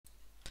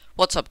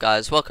What's up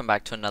guys, welcome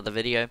back to another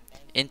video.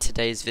 In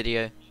today's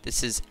video,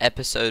 this is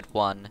episode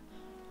 1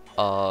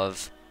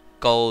 of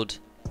Gold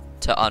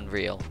to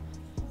Unreal.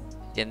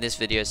 In this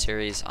video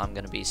series, I'm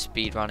going to be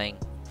speedrunning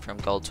from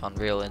Gold to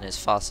Unreal in as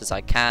fast as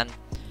I can.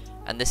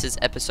 And this is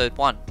episode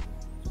 1,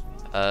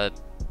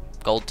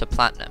 Gold to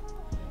Platinum.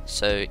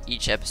 So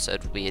each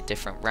episode will be a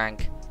different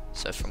rank.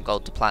 So from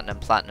Gold to Platinum,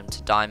 Platinum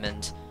to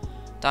Diamond,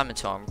 Diamond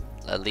to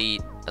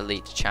Elite,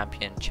 Elite to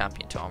Champion,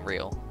 Champion to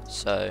Unreal.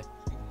 So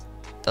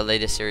the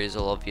later series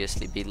will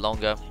obviously be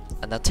longer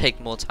and they'll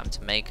take more time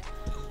to make,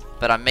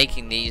 but I'm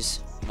making these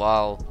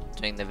while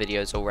doing the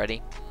videos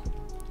already.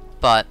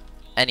 But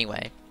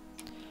anyway,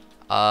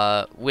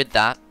 with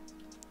that,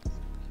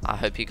 I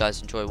hope you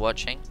guys enjoy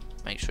watching.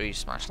 Make sure you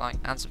smash like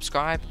and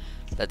subscribe.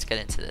 Let's get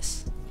into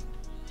this.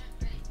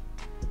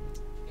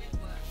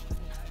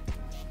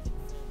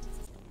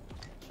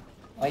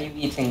 Why are you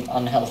eating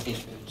unhealthy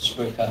food,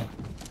 Spruker?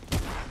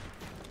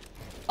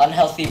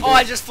 Unhealthy food. Oh,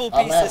 I just full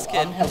piece this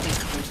kid. Unhealthy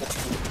food.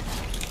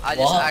 I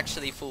just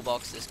actually full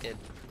box this kid.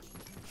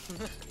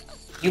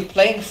 You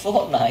playing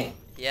Fortnite?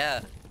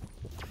 Yeah.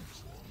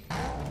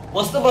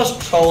 What's the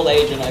most troll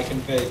agent I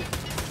can pick?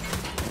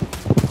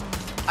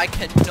 I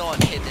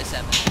cannot hit this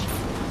enemy.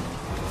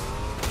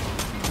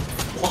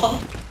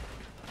 What?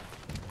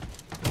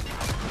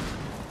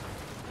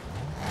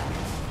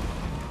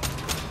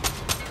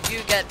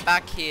 You get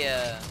back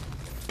here.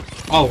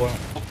 Oh, well,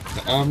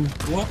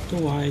 what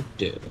do I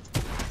do?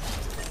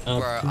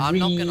 Bro, I'm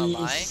not gonna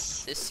lie,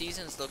 this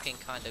season's looking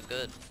kinda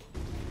good.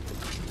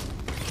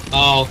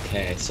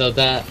 Okay, so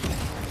that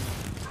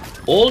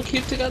all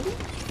keep together?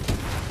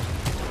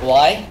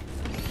 Why?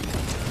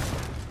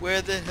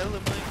 Where the hell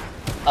am I?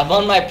 I'm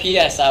on my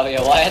PS out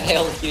here. Why are they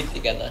all queued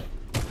together?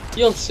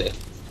 You'll see.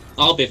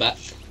 I'll be back.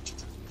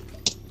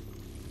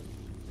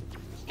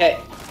 Okay.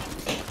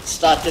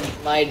 Started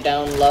my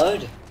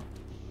download.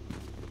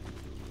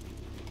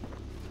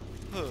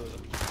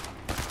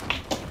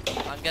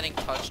 I'm getting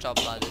touched up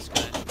by this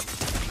guy.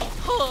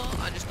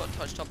 I just got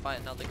touched up by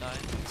another guy.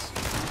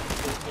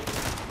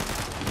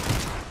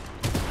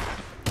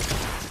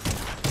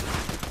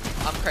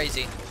 I'm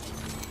crazy.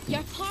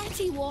 Your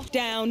party walked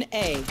down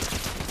A.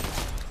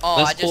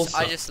 Oh, That's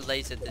I just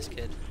lasered this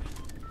kid.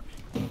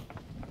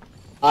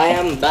 I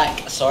am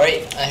back.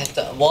 Sorry, I had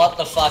to. What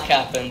the fuck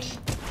happened?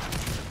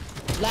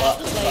 Last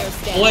player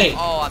standing. Wait.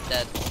 Oh, I'm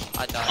dead.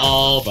 I died.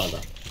 Oh, brother.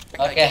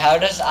 Okay, how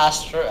does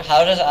Astro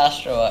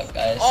work,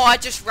 guys? Oh, I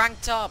just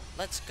ranked up.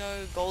 Let's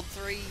go, gold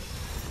 3.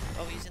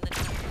 Oh, he's in the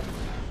chat.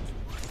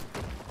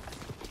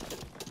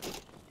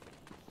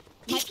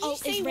 My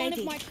ult is ready. One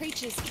of my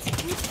creatures is a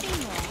good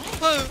thing,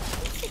 Who?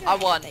 I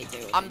won.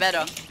 I'm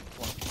better.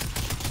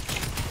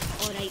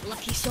 Alright,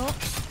 lucky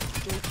socks.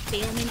 Don't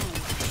fail me now.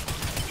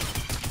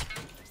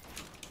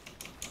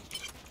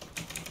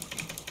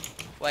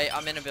 Wait,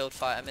 I'm in a build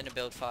fight.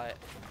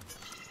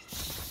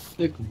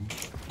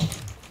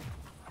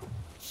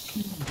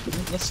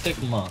 Let's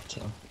take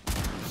Marta.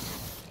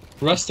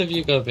 Rest of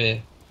you go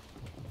B.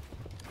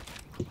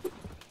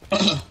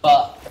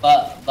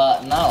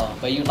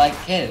 But you like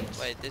kids.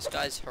 Wait, this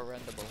guy's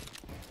horrendous.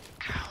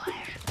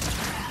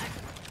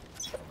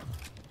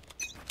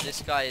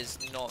 This guy is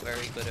not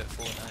very good at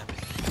Fortnite.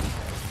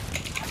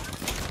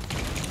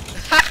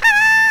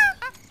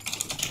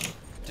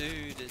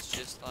 Dude, it's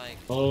just like...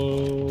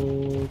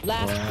 Oh.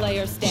 Last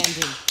player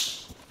standing.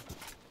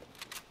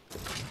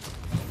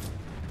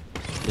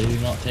 Did you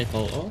not take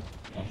ult? Oh,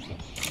 okay.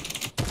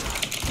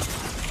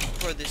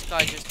 Bro, this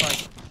guy just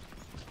like...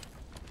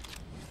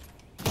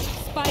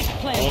 Spike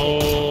planted. Oh.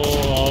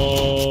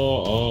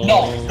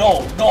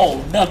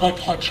 No, never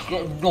touch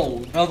that.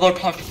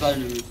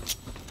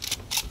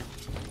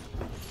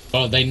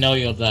 Bro, they know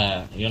you're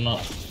there. You're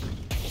not.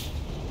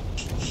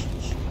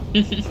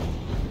 Wait.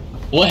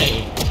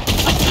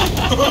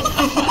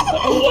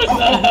 What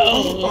the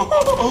hell?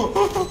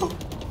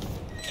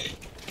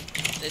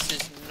 This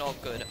is not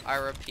good. I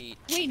repeat.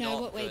 We know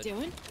not what good. we're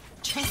doing.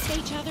 Trust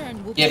each other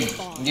and we'll be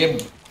fine.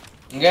 Give.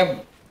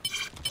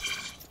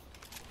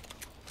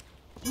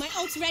 My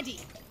ult's ready.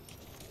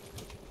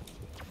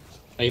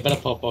 Oh, you better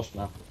pop off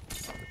now.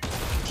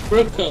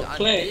 Brooker, I'm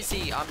play.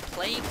 busy. I'm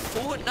playing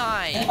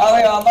Fortnite. Oh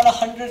wait, I'm on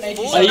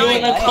 186. Are you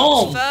in a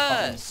comp?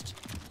 First.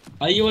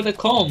 Are you in a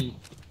comp?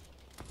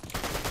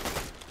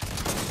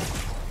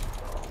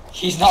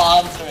 He's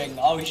not answering.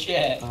 Oh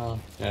shit.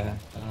 Okay.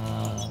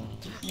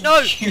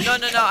 No.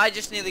 I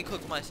just nearly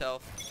cooked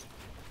myself.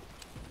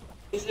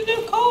 He's in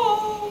a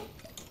comp.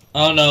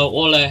 Oh no,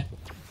 all not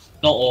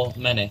all,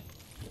 many.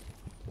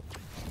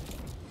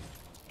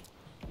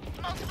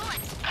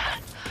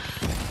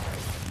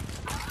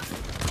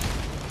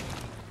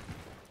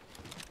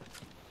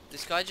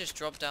 This guy just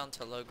dropped down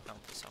to low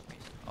ground for some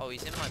reason. Oh,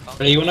 he's in my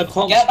bunker. Are you in a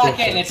comp? Get back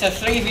Brooker? in. It's a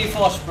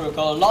 3v4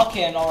 Spruker. Lock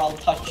in or I'll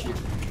touch you.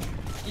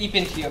 Deep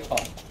into your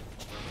comp.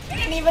 You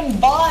didn't even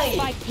buy.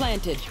 Spike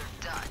planted.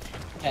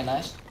 Okay,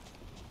 nice.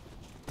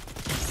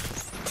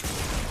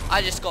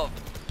 I just got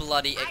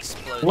bloody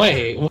exploded.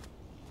 Wait. On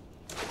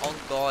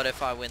God,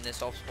 if I win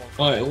this off spawn.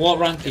 Wait, what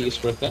rank are you,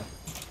 Spripper?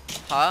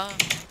 Huh?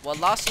 Well,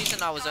 last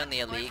season I was only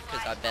elite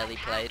because I barely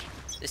played.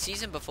 The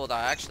season before that,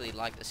 I actually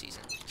liked the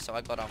season, so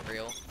I got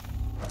unreal.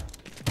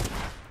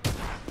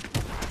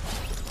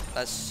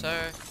 That's so...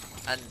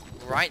 And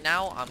right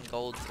now, I'm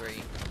gold 3.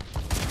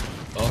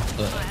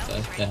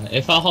 Oh, okay.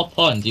 If I hop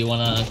on, do you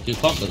wanna do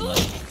comp with me?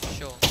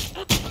 Sure.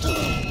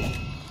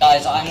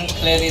 Guys, I'm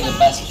clearly the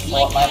best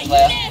Fortnite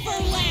player.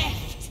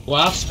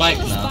 Well, I have Spike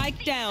now.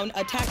 Spike down,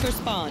 attacker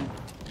spawn.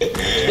 Look,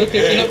 if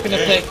you're not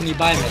gonna play, can you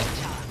buy me?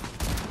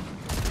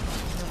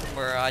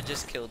 Bro, I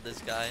just killed this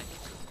guy.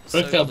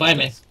 Brookfield, buy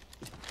me.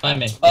 Buy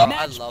me. Well, I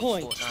Match love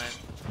point. Fortnite.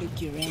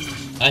 Pick your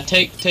enemy.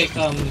 Take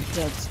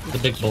the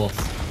big ball.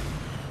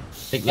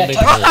 Take the yeah, big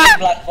touch ball. the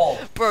black ball.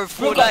 Bro, Look,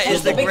 Fortnite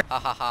is the the big- great...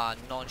 Hahaha,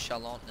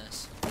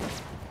 nonchalantness.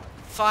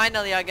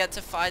 Finally, I get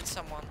to fight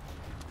someone.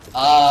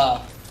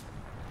 Ah.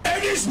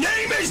 And his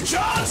name is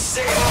John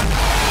Cena!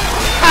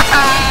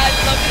 I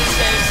love this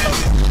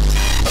game.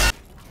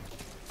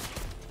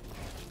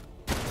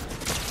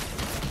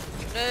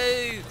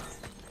 No!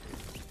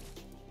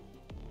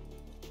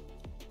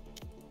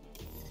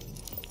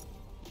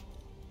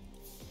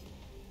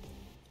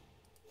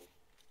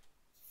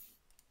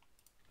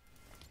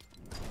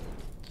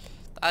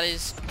 That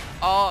is...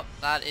 Oh,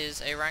 that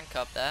is a rank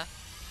up there.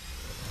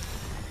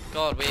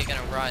 God, we're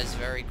gonna rise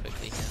very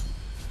quickly here.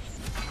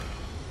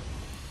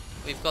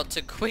 We've got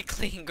to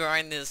quickly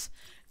grind this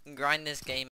game